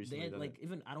has ended up recently done it.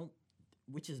 even I don't,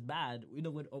 which is bad.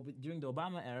 During the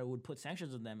Obama era, would put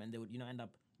sanctions on them, and they would end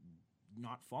up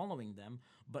not following them.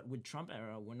 But with Trump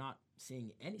era, we're not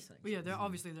seeing any sanctions. Well, yeah, they're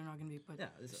not going to be put Yeah,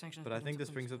 it's- sanctions. But I put think into this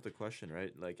place. brings up the question,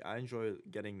 right? Like, I enjoy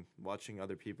watching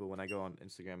other people. When I go on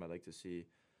Instagram, I like to see,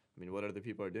 what other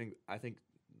people are doing. I think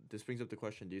this brings up the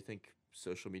question: do you think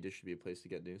social media should be a place to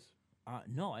get news?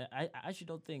 No, I actually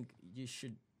don't think you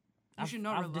should. You should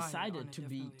not I've rely on decided it, to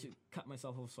definitely. cut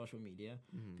myself off social media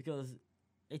because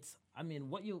it's. I mean,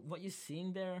 what you're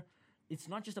seeing there, it's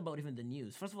not just about even the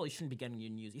news. First of all, you shouldn't be getting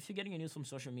your news. If you're getting your news from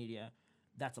social media,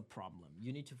 that's a problem.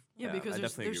 You need to. Yeah, Yeah, because I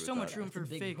there's definitely agree so with much that. room That's a for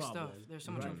big fake problem. stuff. There's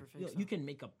so much room for fake stuff. You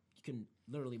can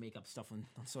literally make up stuff on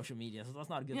social media, so that's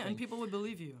not a good Yeah, thing. and people would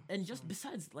believe you. And just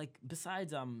besides the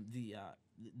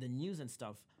news and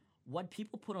stuff, what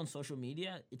people put on social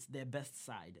media, it's their best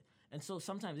side. And so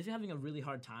sometimes if you're having a really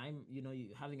hard time, you're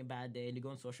having a bad day and you go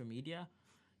on social media,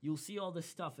 you'll see all this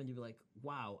stuff and you'll be like,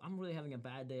 wow, I'm really having a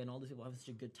bad day and all these people have such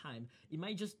a good time. It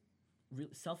might just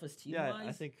self-esteem Yeah, wise.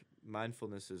 I think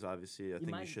mindfulness is obviously a thing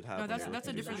you might- should have. No, when that's you're a looking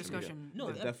at different social media. discussion. No,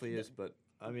 It that- definitely is, but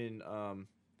I mean,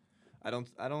 I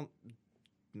don't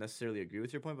necessarily agree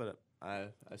with your point, but I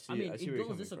see. I mean, I see it where you're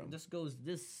goes coming this from. goes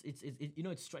this.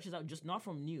 It stretches out just not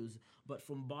from news, but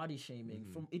from body shaming.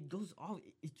 From it goes all.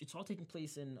 It's all taking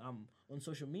place in on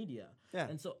social media. Yeah.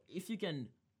 And so if you can,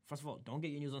 first of all, don't get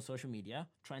your news on social media.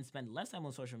 Try and spend less time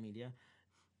on social media.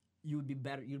 You would be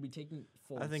better. You'll be taking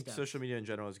forward I think steps. social media in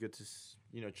general is good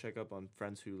to check up on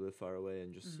friends who live far away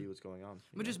and just see what's going on.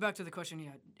 But just back to the question,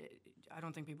 yeah, I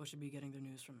don't think people should be getting their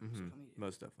news from social media.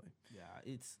 most definitely. Yeah,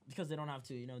 it's because they don't have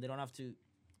to. They don't have to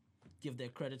give their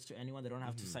credits to anyone. They don't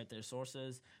have to cite their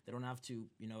sources. They don't have to.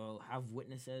 Have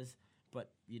witnesses.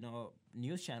 but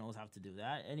news channels have to do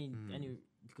that. Any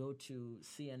go to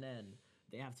CNN,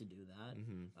 they have to do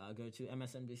that. Go to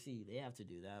MSNBC, they have to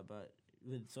do that. But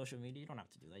with social media, you don't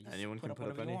have to do that. You just Anyone can put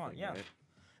up whatever you want. anything, right?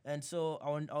 And so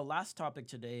our last topic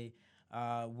today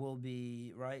will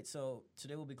be right. So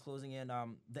today we'll be closing in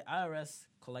the IRS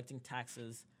collecting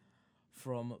taxes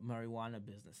from marijuana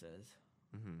businesses.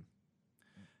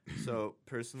 So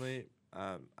personally,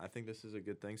 I think this is a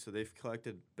good thing. So they've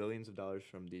collected billions of dollars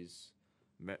from these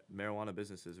marijuana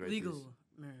businesses, right? Legal These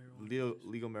marijuana.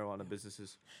 legal marijuana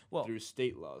businesses Well, through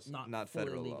state laws, not fully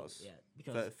federal legal laws. yet,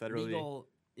 because Federally, legal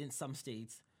in some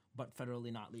states, but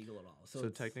federally not legal at all. so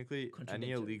it's technically, any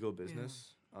contradictory. illegal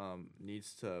business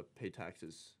needs to pay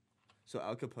taxes. So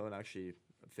Al Capone, actually,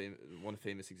 one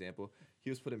famous example, he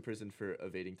was put in prison for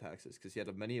evading taxes because he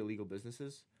had many illegal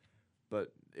businesses,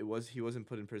 but he wasn't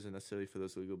put in prison necessarily for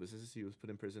those illegal businesses. He was put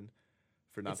in prison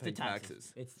for not It's paying the taxes.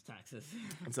 taxes. It's the taxes.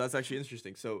 And so that's actually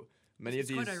interesting. So many It's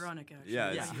of these, quite ironic, actually. yeah,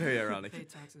 it's Yeah. very ironic. Pay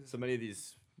taxes. So many of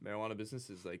these marijuana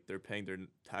businesses, like they're paying their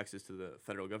taxes to the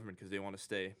federal government because they want to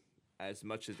stay as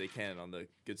much as they can on the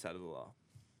good side of the law.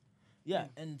 Yeah,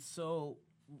 and so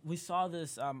we saw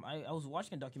this. I was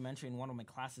watching a documentary in one of my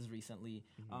classes recently.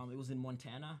 It was in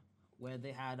Montana, where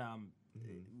they had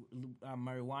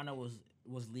marijuana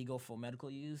was legal for medical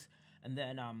use, and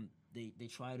then they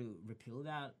try to repeal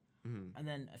that, and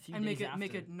then a few And days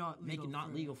make after, it not legal. make it not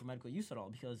for- legal for medical use at all,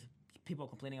 because people are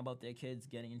complaining about their kids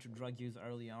getting into drug use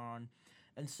early on,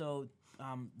 and so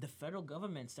the federal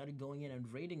government started going in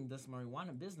and raiding this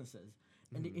marijuana businesses,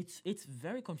 and it's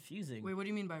very confusing. Wait, what do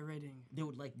you mean by raiding? They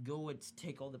would like go and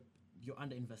take all the. You're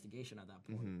under investigation at that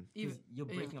point. 'Cause Even- you're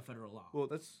yeah. breaking a federal law. Well,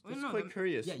 that's Well, no, quite that-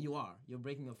 curious. Yeah, you are. You're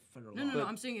breaking a federal No, law. no, no. But-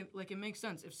 I'm saying it makes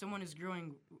sense if someone is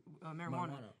growing marijuana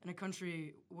Marijuana. in a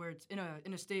country where it's in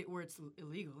a state where it's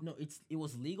illegal. No, it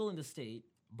was legal in the state,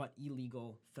 but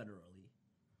illegal federally.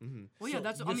 Well, yeah, So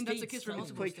that's. the I mean, that's the states case for don't- It's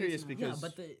multiple quite states curious now. because Yeah,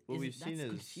 but what we've seen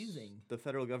that's is confusing. the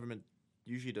federal government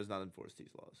usually does not enforce these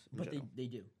laws. In But general. they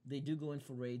do. They do go in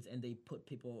for raids and they put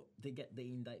people. They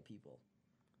indict people.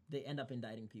 They end up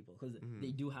indicting people because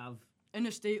they do have. in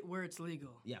a state where it's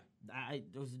legal. Yeah,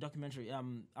 there was a documentary.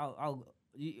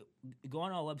 You go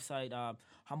on our website,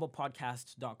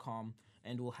 humblepodcast.com,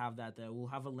 and we'll have that there. We'll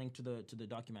have a link to the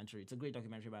documentary. It's a great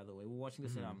documentary, by the way. We're watching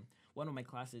this in one of my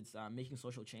classes, Making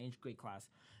Social Change. Great class.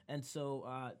 And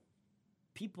so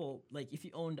people, like if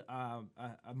you owned a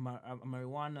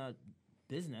marijuana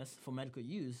business for medical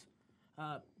use,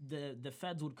 the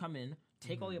feds would come in,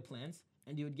 take all your plants,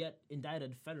 and you would get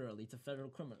indicted federally. It's a federal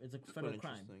criminal. It's a federal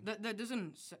crime.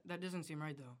 Interesting. That doesn't seem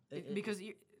right though, It-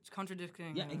 it's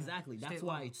contradicting. Yeah, exactly. That's state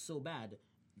why law. it's so bad.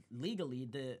 Legally,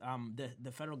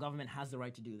 the federal government has the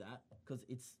right to do that because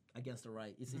it's against the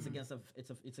right. It's against it's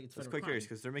That's federal quite curious crime.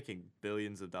 because they're making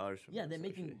billions of dollars from Yeah, this, they're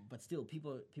making, actually. but still,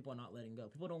 people are not letting go.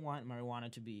 People don't want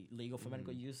marijuana to be legal for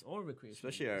medical use or recreational.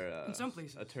 Especially use. our In some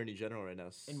places. attorney general right now,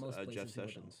 In most Jeff places, people don't.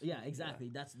 Sessions. Yeah, exactly.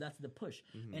 That's the push.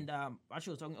 And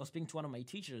actually, I was speaking to one of my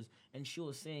teachers, and she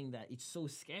was saying that it's so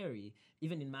scary,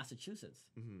 even in Massachusetts,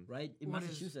 right? In What is-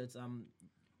 Massachusetts,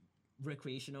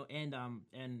 recreational and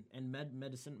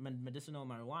medicinal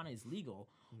marijuana is legal,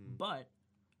 but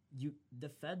the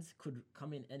feds could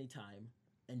come in anytime,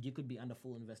 and you could be under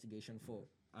full investigation for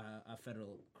a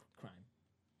federal crime.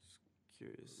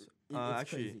 Curious. It's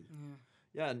Actually, crazy. Yeah.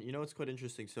 yeah, and you know what's quite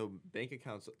interesting? So bank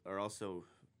accounts are also,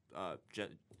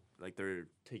 like they're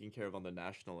taken care of on the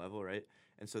national level, right?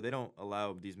 And so they don't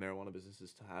allow these marijuana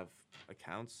businesses to have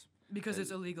accounts Because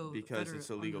it's illegal. because it's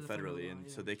illegal under the federal federally, law, and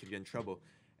yeah. so they could get in trouble.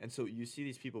 And so you see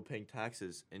these people paying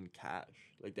taxes in cash,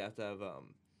 like they have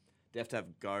to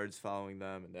have guards following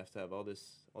them, and they have to have all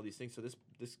these things. So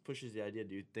this pushes the idea.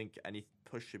 Do you think any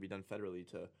push should be done federally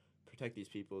to protect these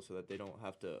people so that they don't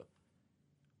have to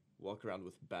walk around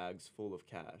with bags full of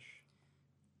cash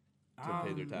to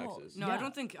pay their Well, taxes? No, Yeah.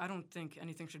 I don't think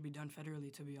anything should be done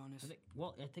federally. To be honest,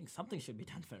 I think something should be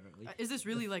done federally. is this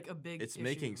really like a big? It's issue?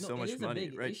 making No, so it much is a money,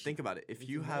 big right? issue. Think about it. If It's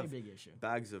you a very have big issue.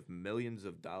 bags of millions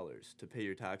of dollars to pay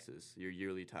your taxes, your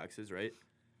yearly taxes, right?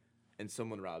 And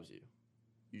someone robs you,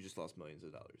 you just lost millions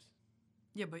of dollars.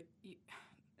 Yeah, but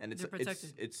And They're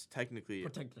protected. it's technically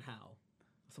Protected how?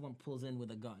 Someone pulls in with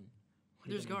a gun. What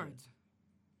are you there's gonna do? guards.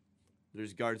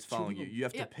 there's guards following you. people- You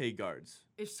have Yeah. to pay guards.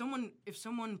 If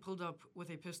someone pulled up with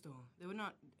a pistol, they would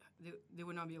not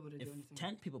be able to do If anything.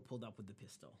 10 people pulled up with the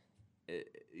pistol,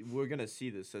 We're gonna see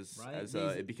this as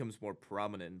Right? it becomes more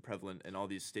prominent and prevalent in all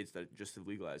these states that just have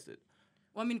legalized it.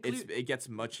 Well, I mean, It gets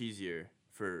much easier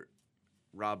for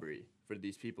robbery for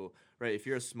these people, right? If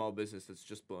you're a small business that's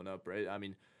just blown up, right? I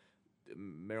mean,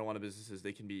 marijuana businesses,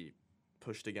 they can be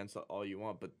pushed against all you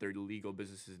want, but they're legal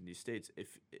businesses in these states.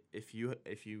 If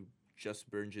you just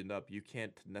burned up, you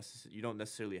don't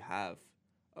necessarily have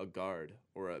a guard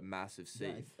or a massive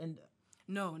Yeah, safe. and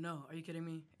No, are you kidding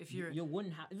me? If you're you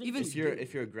wouldn't have even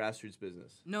If you're a grassroots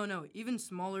business, no, even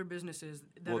smaller businesses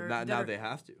that well, are now, that now are- they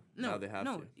have to. No, now they have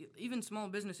no. to. Even small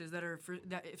businesses that are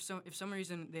if some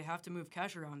reason they have to move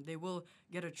cash around, they will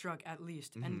get a truck at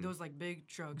least, and those like big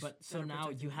trucks. But that so are now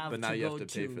protected. you have But now to you go have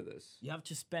to pay for this. You have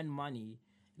to spend money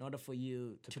in order for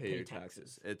you to Pay your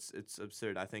taxes. It's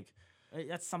absurd. I think.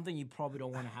 That's something you probably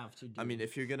don't want to have to do. I mean,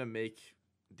 if you're gonna make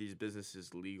these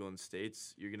businesses legal in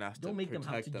states, you're gonna have don't to make them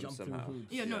have protect to them jump somehow. through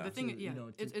hoops. Yeah, no. Yeah. The thing, to, yeah, you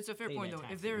know, to it's a fair pay point their though.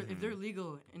 taxes. If they're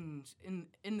legal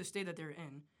in the state that they're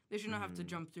in, they should not have to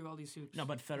jump through all these hoops. No,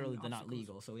 but and federally they're not obstacles.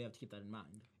 legal, so we have to keep that in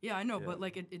mind. Yeah, I know, Yeah. but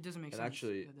like it doesn't make And sense.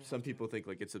 actually, that they some have to. people think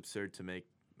like it's absurd to make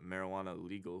marijuana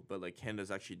legal, but like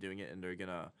Canada's actually doing it, and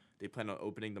they plan on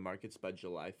opening the markets by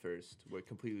July 1st. We're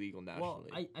completely legal Well,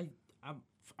 nationally.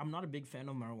 I'm not a big fan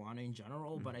of marijuana in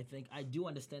general, but I think I do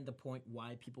understand the point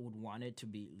why people would want it to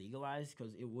be legalized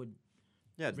because it would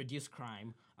Yeah. reduce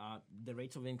crime, the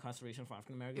rates of incarceration for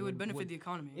African Americans. It would benefit the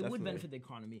economy. It would Definitely. benefit the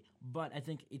economy, but I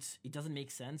think it doesn't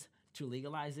make sense to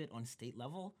legalize it on state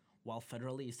level while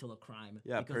federally is still a crime.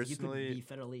 Yeah, because you personally, could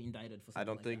be federally indicted for something I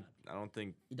don't like think that. I don't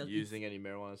think It does- using any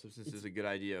marijuana substance it's- is a good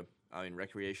idea. I mean,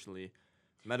 recreationally,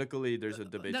 medically, there's a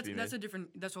debate to be made.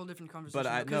 That's a whole different conversation. But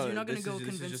I because no, you're not going to go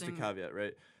this is just a convincing. caveat,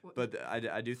 right? What- But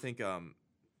I do think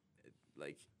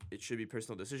like it should be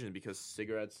personal decision because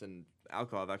cigarettes and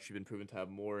alcohol have actually been proven to have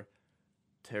more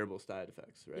terrible side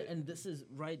effects, right? Yeah, and this is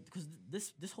right because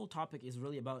this whole topic is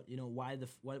really about why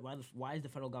why is the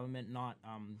federal government not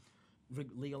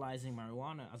legalizing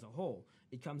marijuana as a whole.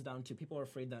 It comes down to people are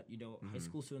afraid that high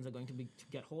school students are going to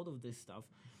get hold of this stuff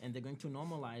and they're going to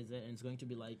normalize it and it's going to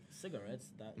be like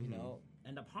cigarettes that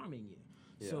end up harming you.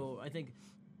 Yeah. So I think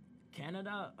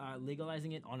Canada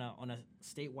legalizing it on a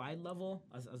statewide level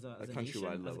as a countrywide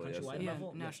nation, level, as a yes. countrywide Yeah,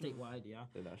 level, national. statewide, yeah.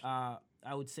 The national-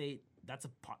 I would say that's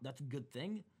a good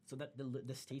thing, so that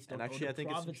the states don't, And actually, or I the think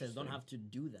it's provinces don't interesting.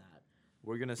 have to do that.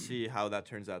 We're gonna see how that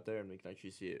turns out there, and we can actually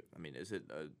see it. I mean, is it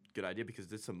a good idea?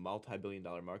 Because it's a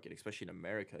multi-billion-dollar market, especially in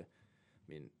America.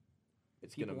 I mean,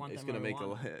 it's People gonna want it's that gonna make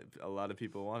marijuana. a lot of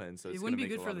people want it, and so It it's wouldn't gonna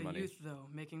be make good a for lot of the money. youth though,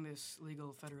 making this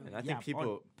legal federally. And I Yeah, think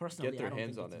people personally, get I their don't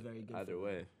hands think on it's it very good either for-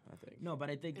 way. I think. No,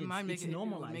 but I think It might make it's it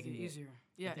normalizing make it easier.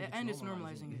 Yeah, think it's and it's normalizing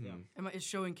normalizing it. it, yeah. It's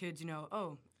showing kids,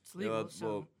 oh, it's Yeah, legal. So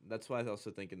well, that's why I also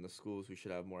think in the schools we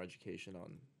should have more education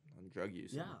on drug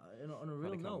use. Yeah, on a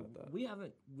real to note, combat that.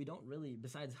 we don't really,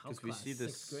 besides health 'Cause we class, see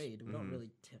this- sixth grade, we don't mhm. really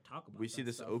talk about We see that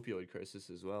this stuff. opioid crisis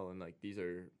as well, and like these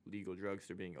are legal drugs;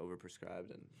 they're being overprescribed,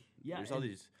 and Yeah, there's all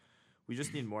and- these. We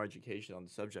just need more education on the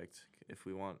subject if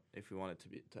we want it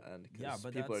to end. Because Yeah,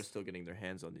 but people are that's- still getting their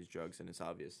hands on these drugs, and it's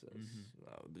obvious as,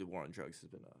 the war on drugs has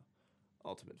been a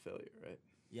ultimate failure, right?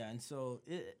 Yeah, and so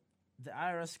the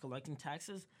IRS collecting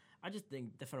taxes, I just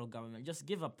think the federal government just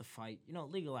give up the fight.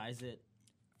 Legalize it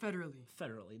federally,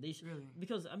 federally. They should, really.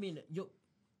 because I mean,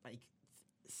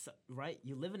 right?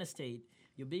 You live in a state.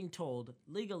 You're being told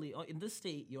legally in this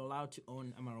state you're allowed to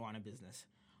own a marijuana business,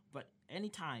 but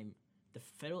anytime the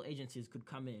federal agencies could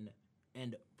come in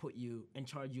and put you and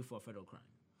charge you for a federal crime.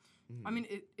 I mean,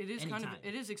 it is kind of Anytime.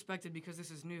 it is expected because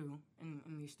this is new in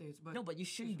these states. But No, but you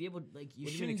shouldn't be able you What do you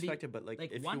mean shouldn't be expected? But like,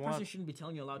 if one you person want, shouldn't be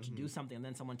telling you allowed to do something and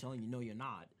then someone telling you no you're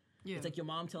not. yeah, It's like your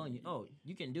mom telling you, "Oh,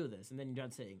 you can do this," and then your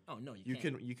dad saying, "Oh, no, you you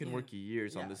can't." can Yeah. work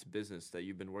years Yeah. on this business that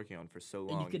you've been working on for so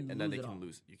you long, can and then lose they it can all.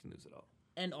 lose. You can lose it all.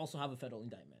 And also have a federal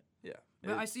indictment. Yeah.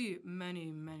 but I It- see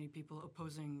many people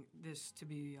opposing this to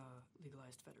be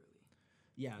legalized federally.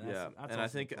 Yeah, yeah, that's and I also a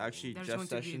think problem. actually That is Jeff going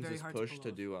to be Sessions' very hard to push pull to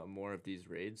off. do more of these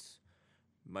raids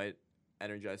might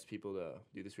energize people to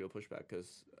do this real pushback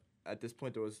because at this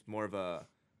point there was more of a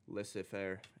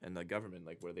laissez-faire in the government,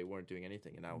 like where they weren't doing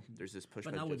anything, and now there's this push.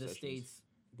 But by now Jeff with the Sessions. states,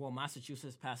 well,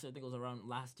 Massachusetts passed it. I think it was around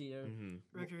last year.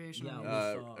 Recreational.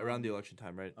 Yeah, we saw, Around the election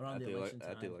time, right? around at the election at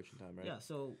the time. election time, right? Yeah,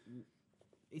 so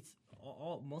it's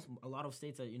a lot of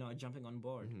states are are jumping on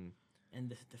board, and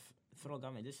the federal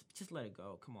government just let it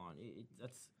go. Come on,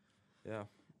 that's Yeah.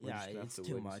 We're Yeah, just gonna have it's to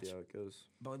too wait and much. See how it goes.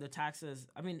 but the taxes.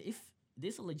 I mean, if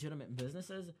these are legitimate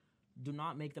businesses, do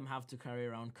not make them have to carry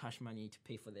around cash money to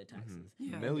pay for their taxes.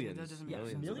 Yeah, Millions. That doesn't make Yeah,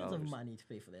 Millions sense. of millions of dollars. money to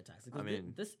pay for their taxes. I 'Cause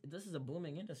mean, this is a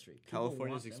booming industry. People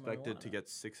California is want their expected to marijuana. get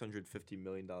 $650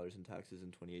 million in taxes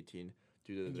in 2018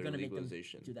 due to And you're their gonna make them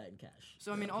legalization. do that in cash.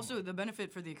 So I mean, also the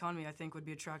benefit for the economy, I think, would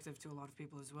be attractive to a lot of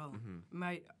people as well.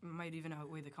 Might even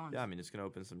outweigh the cons. Yeah, I mean, it's gonna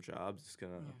open some jobs. It's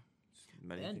gonna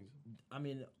many And things. I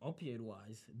mean, opioid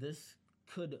wise, this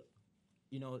could,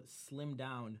 slim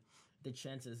down, the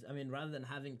chances. I mean, rather than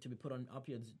having to be put on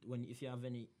opioids if you have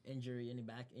any injury, any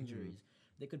back injuries,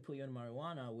 they could put you on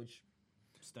marijuana, which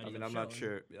studies I mean, have I'm not shown,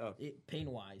 sure. Yeah.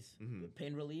 Pain-wise,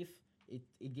 pain relief,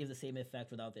 it gives the same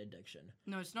effect without the addiction.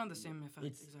 No, it's not the same effect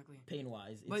It's exactly.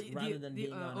 Pain-wise, it's But rather the, than the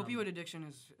being on opioid addiction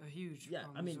is a huge yeah,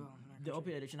 problem I mean, as well in our the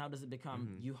country. opioid addiction, how does it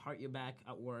become? You hurt your back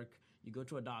at work, you go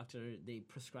to a doctor, they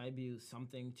prescribe you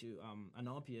something to an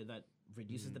opioid that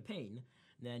reduces the pain,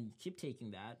 then you keep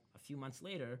taking that. A few months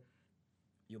later,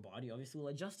 your body obviously will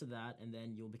adjust to that, and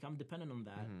then you'll become dependent on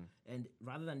that. And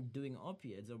rather than doing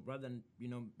opiates, or rather than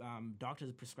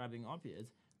doctors prescribing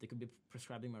opiates, they could be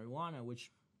prescribing marijuana,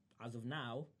 which, as of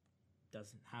now,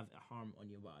 doesn't have a harm on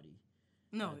your body.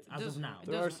 No, As it of doesn't. now. It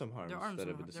There are doesn't. some harms There are that some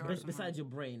have been har- there are discovered. some Besides harms. your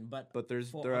brain, but But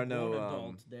for there a are no grown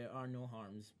adult, there are no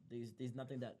harms. There's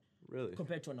nothing that really.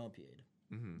 compared to an opioid.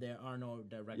 There are no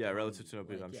direct. Yeah, harm, relative to an opioid,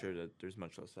 like, I'm yeah. sure that there's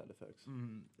much less side effects.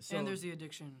 So And there's the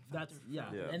addiction. that's factor.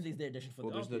 yeah, Yeah. and there's the addiction for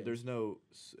Well, the there's opioids. no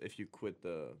if you quit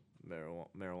the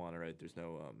marijuana, right? There's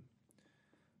no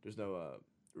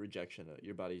rejection.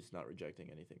 Your body's not rejecting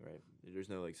anything, right? There's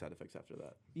no like side effects after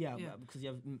that. Yeah, Yeah. because you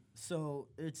have so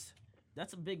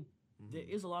that's a big. There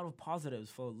is a lot of positives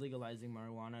for legalizing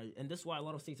marijuana, and that's why a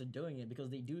lot of states are doing it,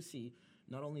 because they do see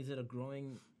not only is it a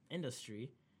growing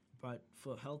industry, but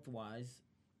for health wise,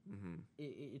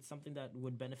 it's something that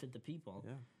would benefit the people.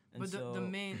 Yeah. And But so, the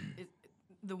main,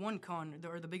 the one con,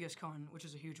 or the biggest con, which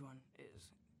is a huge one, is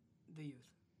the youth,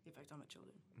 the effect on the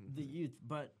children. the youth,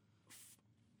 but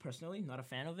personally, not a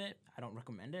fan of it. I don't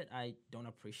recommend it. I don't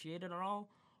appreciate it at all.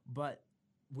 But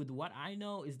with what I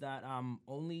know is that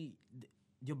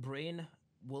your brain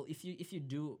will, if you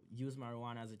do use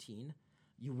marijuana as a teen,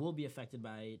 you will be affected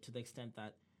by it to the extent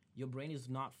that your brain is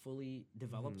not fully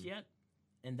developed yet,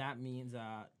 and that means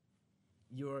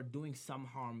you're doing some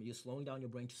harm. You're slowing down your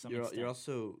brain to some extent. You're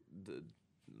also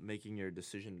making the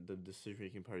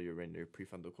decision-making part of your brain, your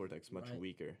prefrontal cortex, much Right.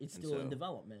 weaker. It's And still so in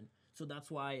development. So that's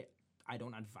why I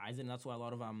don't advise it, and that's why a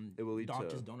lot of It will lead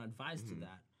doctors to- don't advise to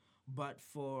that. But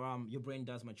for your brain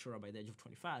does mature by the age of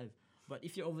 25. But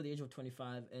if you're over the age of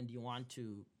 25 and you want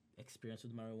to experience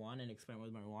with marijuana and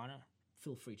experiment with marijuana,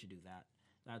 feel free to do that.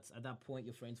 That's at that point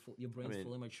your brain's mean,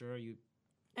 fully mature.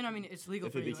 And I mean, it's legal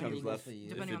if for it you. becomes legal left, for you. if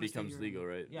Depending it on the state becomes you're in. legal,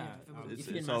 right? Yeah, if it was- It's, if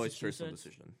you're in it's always personal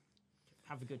Massachusetts, decision.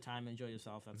 have a good time, enjoy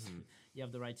yourself. That's you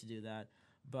have the right to do that.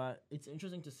 But it's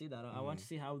interesting to see that. I want to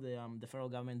see how the federal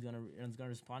government is gonna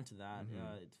respond to that.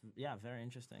 It's very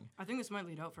interesting. I think this might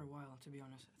lead out for a while, to be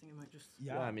honest. I think it might just.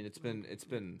 Yeah, I mean, it's been I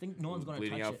think no one's gonna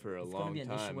bleeding touch out it. for a it's long gonna be an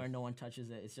issue time. where no one touches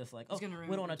it. It's just like, It's oh, gonna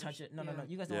we don't want remain to touch it. No, yeah.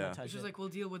 you guys don't Yeah. want to touch It's it. just like we'll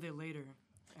deal with it later.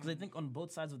 Because I think on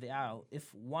both sides of the aisle,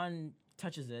 if one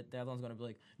touches it, the other one's gonna be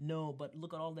like, no, but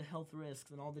look at all the health risks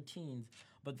and all the teens.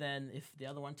 But then if the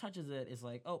other one touches it, it's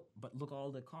like, oh, but look at all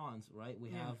the cons, right? We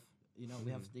Yeah. have,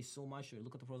 there's so much here.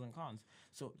 Look at the pros and cons.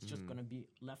 So it's just gonna be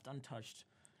left untouched,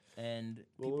 and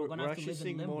people Well, are gonna we're have to actually live in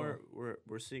seeing limbo. more.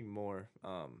 We're seeing more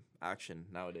action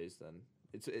nowadays. Than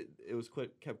it was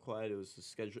kept quiet.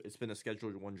 It's been a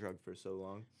Schedule 1 drug for so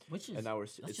long, Which is and now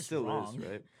that's it just still wrong. is,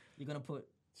 right? You're gonna put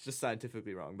It's just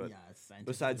scientifically wrong, but it's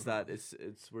scientifically besides that,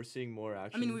 wrong. we're seeing more I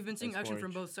action. mean, we've been seeing It's action more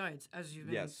from both sides, as you've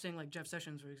been Yes. saying, like Jeff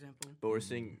Sessions, for example, But we're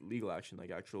seeing legal action,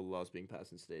 like actual laws being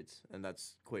passed in states, and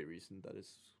that's quite recent. That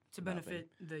is to happening. benefit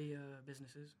the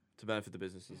businesses. to benefit the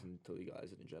businesses and to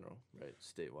legalize it in general, right?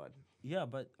 Statewide. Yeah,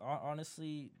 but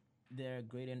honestly, they're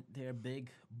great and they're a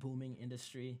big booming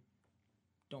industry.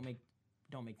 Don't make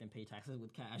them pay taxes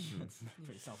with cash. That's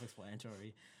pretty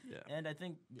self-explanatory. Yeah. And I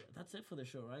think that's it for the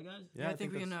show, right, guys? Yeah, I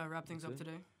think we can that's- wrap things up that's it.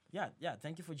 today. Yeah.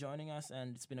 Thank you for joining us,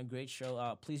 and it's been a great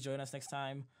show. Please join us next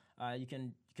time. You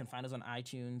can find us on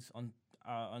iTunes, on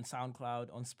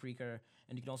SoundCloud, on Spreaker,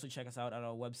 and you can also check us out at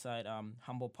our website,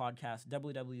 Humble Podcast,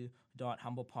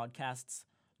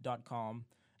 www.humblepodcasts.com,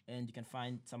 and you can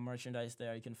find some merchandise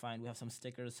there. We have some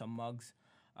stickers, some mugs.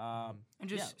 And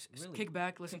just really. kick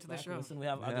back, listen Kick to the back, show. Listen, we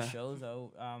have other Yeah. shows.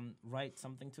 So write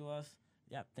something to us.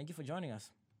 Yeah, thank you for joining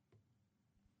us.